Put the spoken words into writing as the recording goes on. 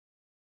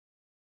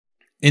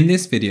In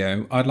this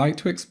video, I'd like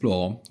to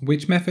explore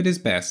which method is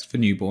best for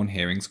newborn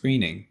hearing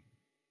screening.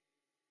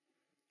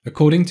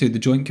 According to the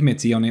Joint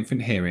Committee on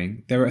Infant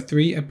Hearing, there are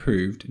 3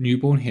 approved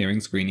newborn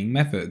hearing screening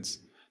methods.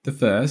 The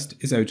first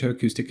is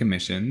otoacoustic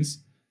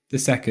emissions, the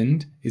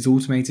second is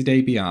automated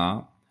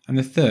ABR, and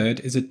the third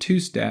is a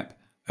 2-step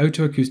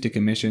otoacoustic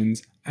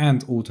emissions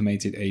and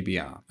automated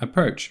ABR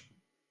approach.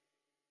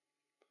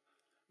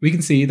 We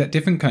can see that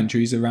different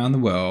countries around the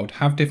world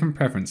have different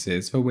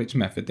preferences for which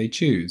method they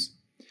choose.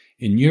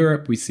 In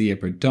Europe, we see a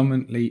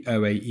predominantly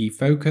OAE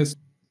focus,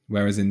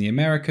 whereas in the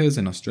Americas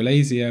and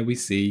Australasia, we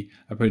see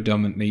a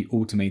predominantly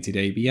automated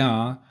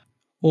ABR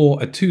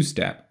or a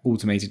 2-step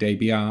automated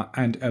ABR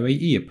and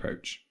OAE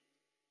approach.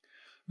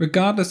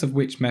 Regardless of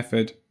which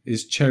method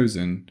is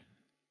chosen,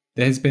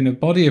 there has been a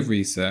body of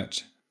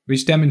research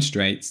which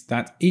demonstrates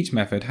that each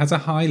method has a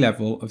high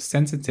level of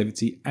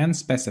sensitivity and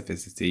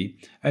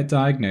specificity at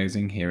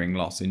diagnosing hearing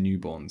loss in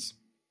newborns.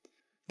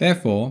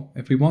 Therefore,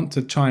 if we want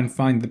to try and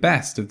find the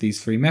best of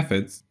these 3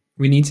 methods,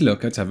 we need to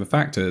look at other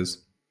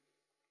factors.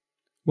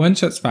 One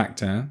such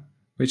factor,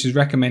 which is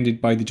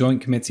recommended by the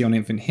Joint Committee on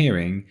Infant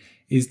Hearing,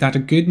 is that a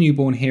good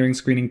newborn hearing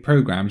screening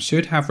program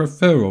should have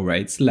referral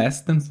rates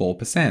less than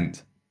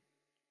 4%.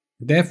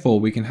 Therefore,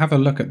 we can have a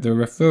look at the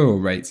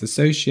referral rates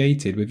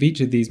associated with each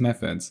of these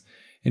methods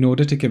in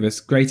order to give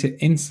us greater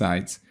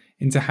insights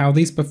into how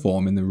these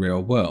perform in the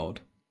real world.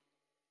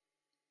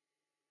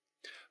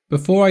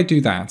 Before I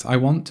do that, I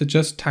want to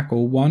just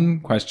tackle one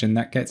question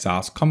that gets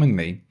asked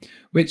commonly,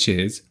 which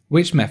is,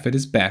 which method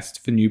is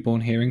best for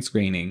newborn hearing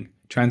screening,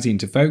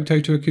 transient evoked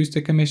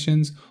otoacoustic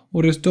emissions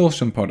or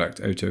distortion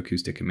product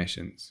otoacoustic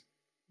emissions?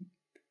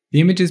 The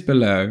images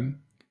below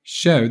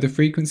show the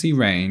frequency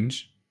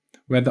range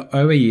where the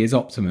OAE is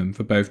optimum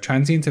for both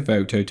transient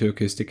evoked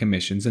otoacoustic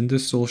emissions and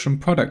distortion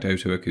product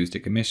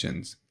otoacoustic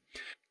emissions.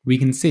 We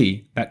can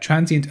see that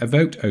transient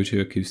evoked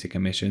otoacoustic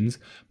emissions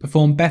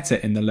perform better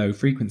in the low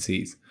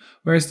frequencies,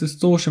 whereas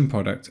distortion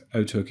product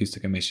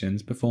otoacoustic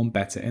emissions perform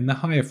better in the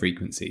higher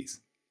frequencies.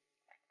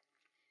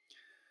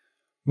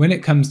 When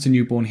it comes to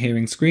newborn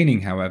hearing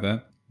screening,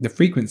 however, the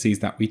frequencies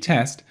that we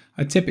test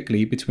are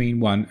typically between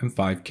 1 and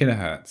 5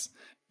 kHz.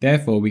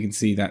 Therefore, we can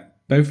see that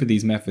both of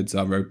these methods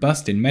are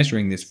robust in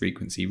measuring this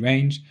frequency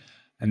range,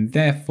 and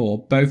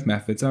therefore both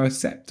methods are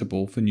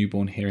acceptable for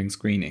newborn hearing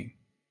screening.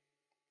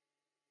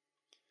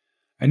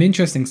 An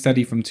interesting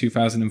study from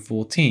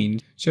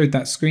 2014 showed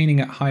that screening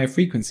at higher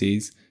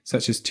frequencies,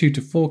 such as 2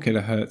 to 4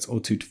 kHz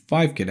or 2 to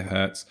 5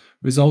 kHz,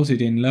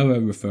 resulted in lower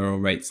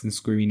referral rates than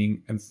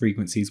screening at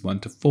frequencies 1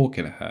 to 4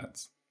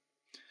 kHz.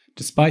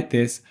 Despite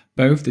this,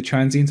 both the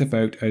transient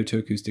evoked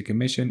otoacoustic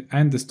emission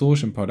and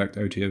distortion product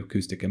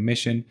otoacoustic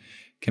emission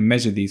can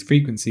measure these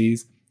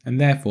frequencies, and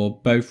therefore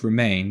both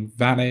remain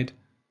valid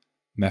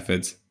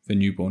methods for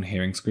newborn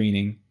hearing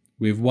screening,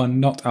 with one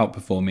not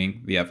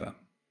outperforming the other.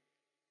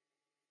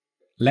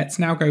 Let's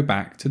now go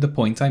back to the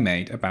point I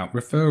made about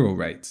referral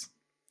rates.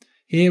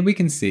 Here we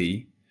can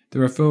see the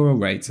referral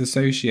rates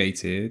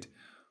associated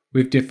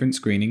with different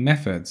screening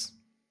methods.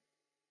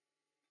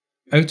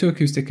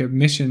 Otoacoustic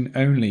emission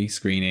only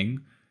screening,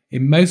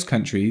 in most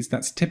countries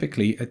that's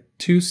typically a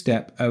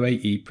 2-step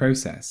OAE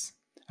process,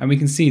 and we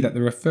can see that the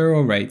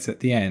referral rates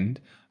at the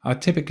end are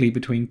typically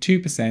between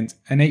 2%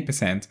 and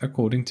 8%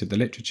 according to the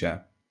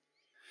literature.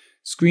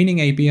 Screening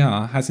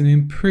ABR has an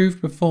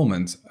improved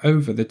performance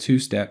over the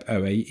 2-step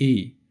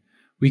OAE.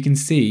 We can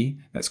see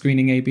that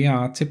screening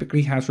ABR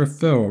typically has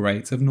referral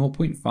rates of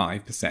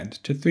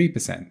 0.5% to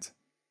 3%.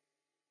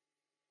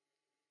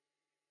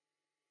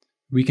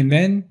 We can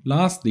then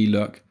lastly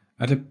look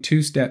at a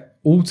 2-step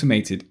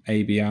automated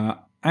ABR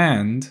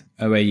and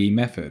OAE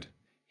method.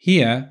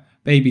 Here,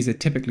 babies are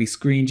typically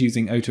screened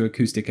using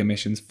otoacoustic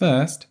emissions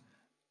first,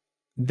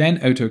 then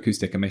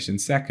otoacoustic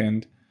emissions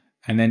second,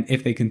 and then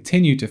if they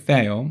continue to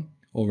fail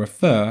or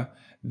refer,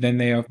 then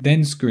they are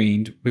then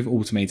screened with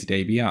automated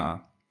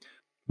ABR.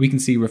 We can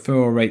see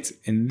referral rates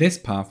in this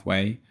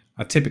pathway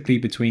are typically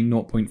between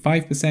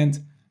 0.5%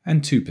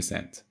 and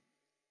 2%.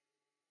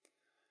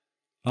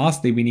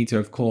 Lastly, we need to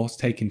of course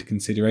take into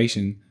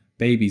consideration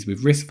babies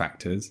with risk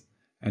factors,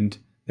 and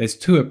there's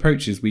 2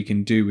 approaches we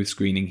can do with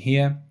screening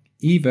here,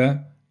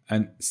 either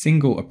a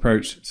single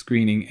approach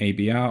screening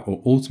ABR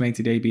or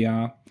automated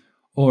ABR,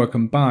 or a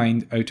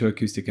combined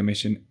otoacoustic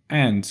emission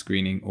and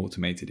screening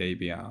automated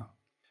ABR.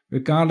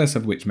 Regardless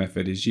of which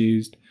method is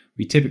used,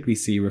 we typically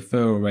see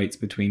referral rates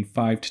between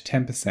 5 to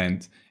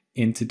 10%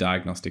 into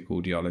diagnostic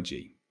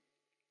audiology.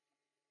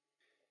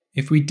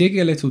 If we dig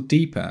a little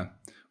deeper,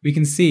 we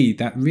can see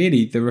that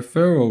really the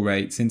referral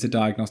rates into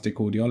diagnostic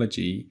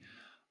audiology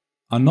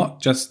are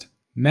not just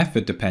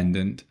method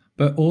dependent,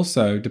 but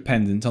also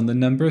dependent on the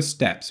number of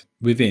steps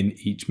within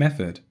each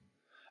method.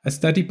 A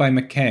study by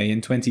McKay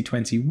in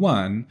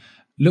 2021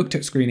 looked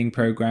at screening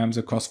programs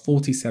across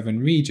 47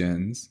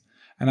 regions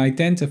and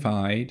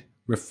identified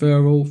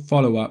referral,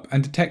 follow-up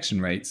and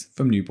detection rates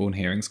from newborn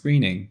hearing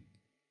screening.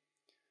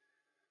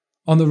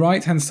 On the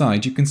right-hand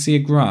side, you can see a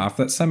graph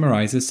that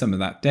summarizes some of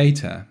that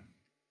data.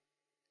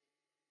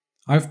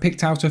 I've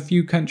picked out a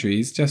few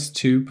countries just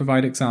to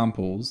provide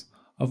examples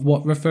of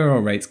what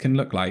referral rates can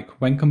look like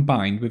when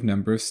combined with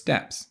number of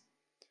steps.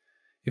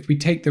 If we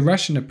take the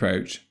Russian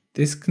approach,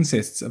 this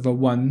consists of a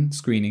one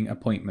screening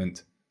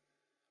appointment,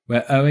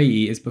 where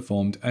OAE is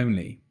performed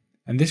only,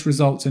 and this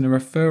results in a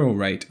referral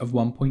rate of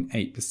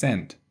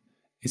 1.8%.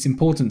 It's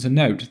important to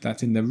note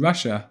that in the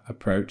Russia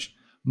approach,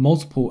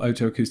 multiple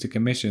otoacoustic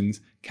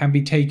emissions can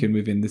be taken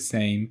within the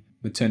same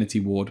maternity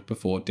ward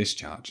before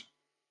discharge.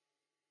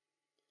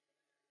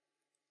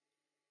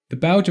 The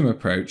Belgium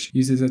approach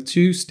uses a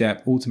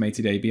two-step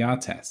automated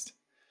ABR test,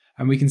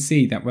 and we can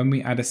see that when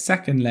we add a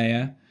second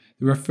layer,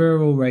 the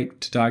referral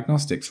rate to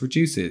diagnostics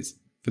reduces,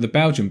 for the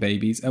Belgian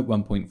babies at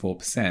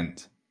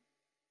 1.4%.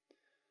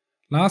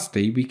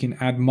 Lastly, we can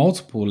add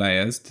multiple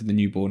layers to the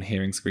newborn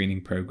hearing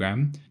screening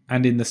program,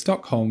 and in the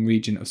Stockholm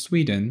region of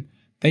Sweden,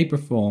 they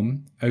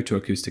perform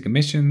otoacoustic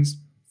emissions,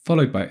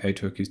 followed by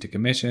otoacoustic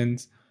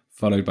emissions,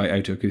 followed by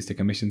otoacoustic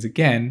emissions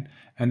again,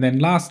 and then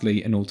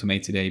lastly an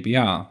automated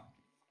ABR.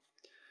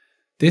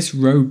 This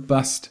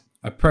robust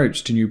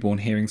approach to newborn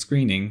hearing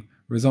screening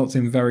results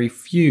in very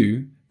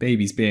few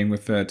babies being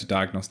referred to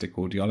diagnostic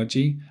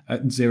audiology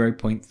at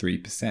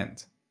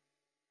 0.3%.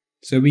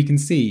 So we can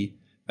see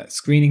that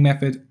screening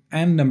method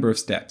and number of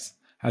steps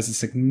has a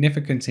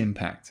significant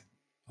impact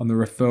on the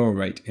referral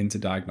rate into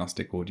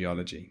diagnostic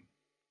audiology.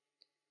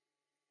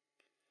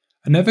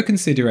 Another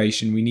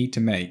consideration we need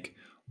to make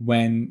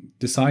when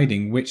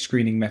deciding which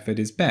screening method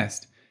is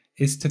best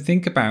is to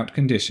think about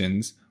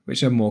conditions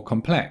which are more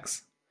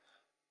complex.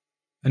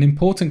 An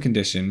important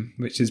condition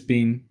which has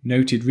been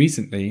noted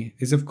recently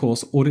is of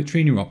course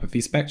auditory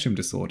neuropathy spectrum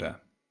disorder.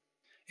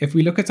 If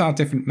we look at our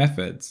different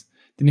methods,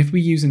 then if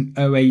we use an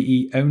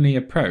OAE only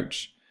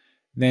approach,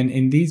 then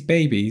in these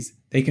babies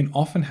they can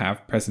often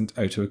have present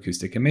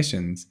otoacoustic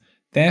emissions.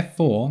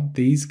 Therefore,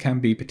 these can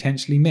be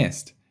potentially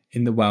missed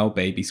in the well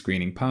baby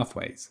screening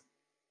pathways.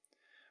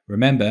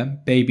 Remember,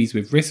 babies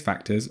with risk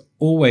factors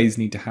always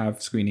need to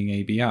have screening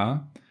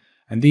ABR,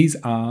 and these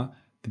are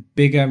the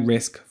bigger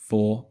risk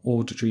for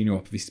auditory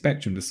neuropathy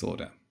spectrum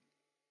disorder.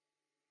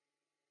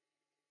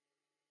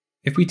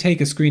 If we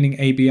take a screening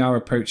ABR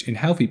approach in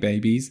healthy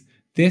babies,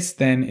 this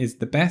then is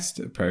the best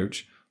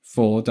approach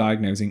for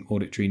diagnosing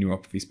auditory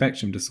neuropathy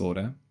spectrum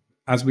disorder,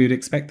 as we would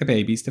expect the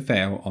babies to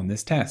fail on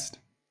this test.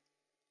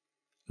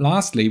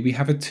 Lastly, we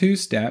have a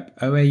two-step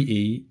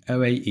OAE,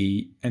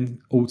 OAE, and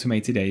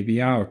automated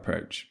ABR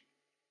approach.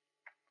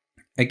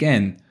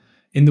 Again,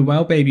 in the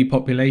well baby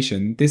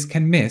population, this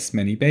can miss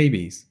many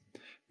babies,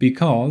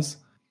 because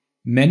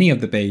many of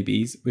the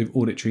babies with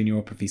auditory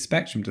neuropathy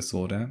spectrum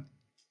disorder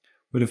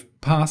would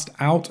have passed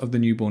out of the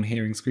newborn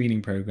hearing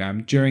screening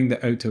program during the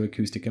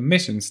otoacoustic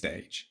emission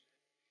stage.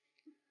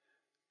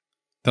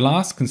 The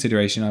last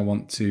consideration I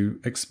want to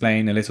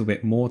explain a little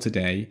bit more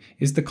today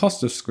is the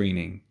cost of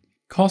screening.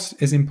 Cost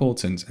is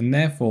important, and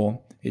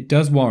therefore it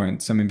does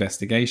warrant some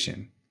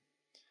investigation.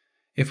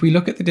 If we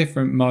look at the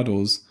different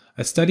models,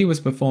 a study was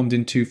performed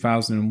in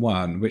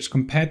 2001 which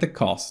compared the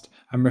cost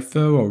and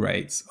referral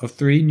rates of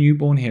 3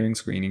 newborn hearing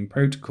screening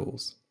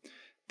protocols.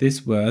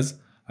 This was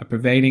a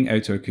prevailing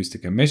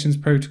otoacoustic emissions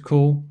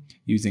protocol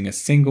using a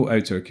single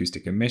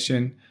otoacoustic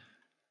emission,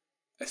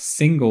 a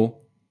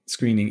single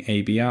screening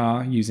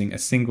ABR using a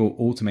single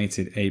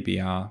automated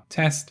ABR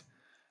test,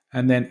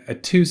 and then a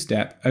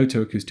two-step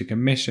otoacoustic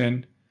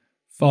emission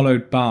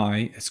followed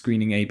by a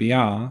screening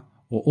ABR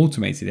or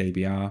automated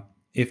ABR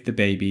if the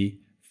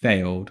baby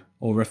failed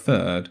or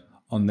referred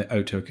on the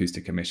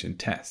otoacoustic emission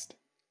test.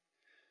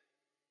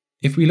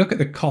 If we look at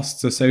the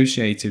costs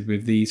associated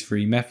with these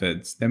 3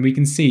 methods, then we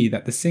can see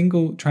that the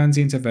single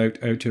transient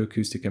evoked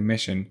otoacoustic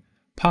emission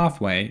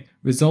pathway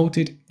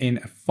resulted in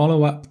a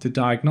follow-up to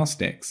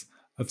diagnostics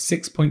of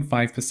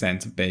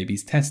 6.5% of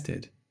babies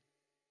tested.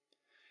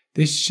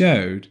 This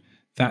showed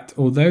that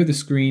although the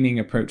screening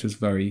approach was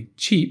very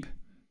cheap,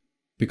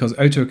 because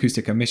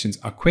otoacoustic emissions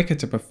are quicker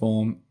to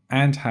perform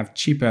and have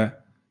cheaper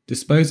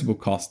disposable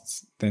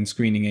costs than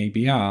screening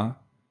ABR,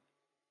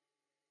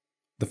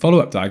 the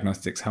follow-up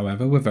diagnostics,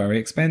 however, were very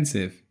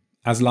expensive,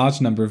 as large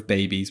number of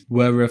babies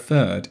were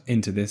referred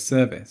into this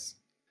service.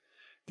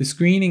 The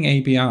screening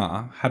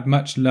ABR had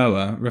much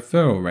lower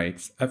referral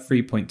rates at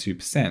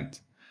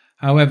 3.2%.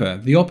 However,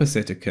 the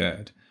opposite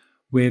occurred,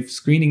 with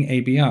screening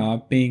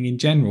ABR being in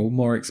general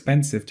more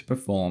expensive to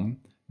perform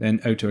than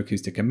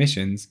otoacoustic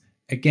emissions,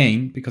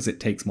 again because it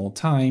takes more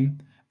time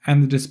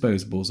and the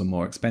disposables are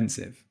more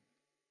expensive.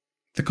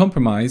 The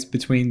compromise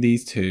between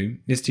these two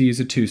is to use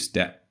a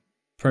two-step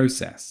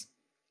process.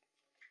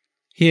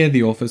 Here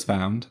the authors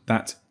found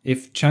that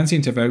if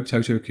transient evoked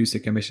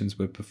otoacoustic emissions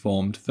were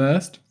performed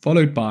first,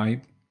 followed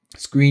by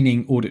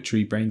screening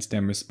auditory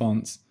brainstem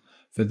response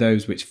for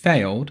those which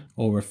failed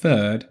or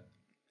referred,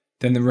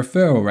 then the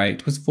referral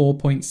rate was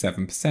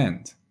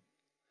 4.7%.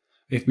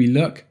 If we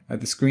look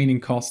at the screening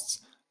costs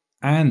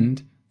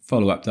and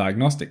follow-up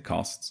diagnostic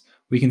costs,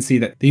 we can see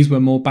that these were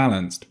more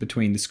balanced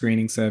between the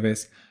screening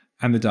service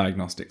and the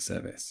diagnostic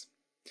service.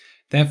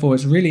 Therefore,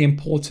 it's really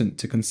important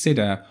to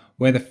consider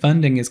where the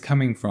funding is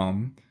coming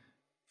from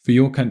for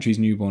your country's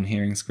newborn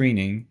hearing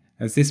screening,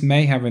 as this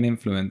may have an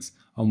influence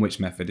on which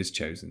method is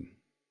chosen.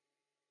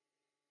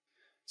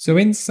 So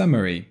in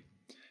summary,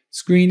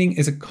 screening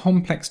is a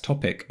complex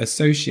topic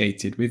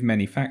associated with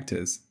many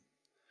factors.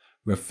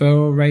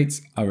 Referral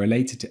rates are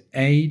related to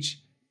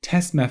age,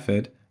 test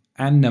method,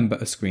 and number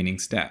of screening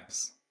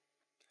steps.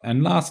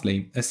 And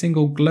lastly, a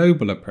single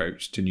global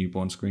approach to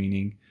newborn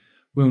screening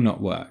will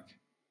not work,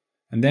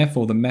 and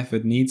therefore the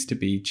method needs to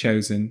be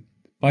chosen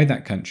by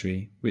that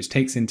country, which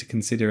takes into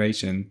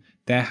consideration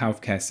their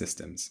healthcare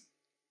systems.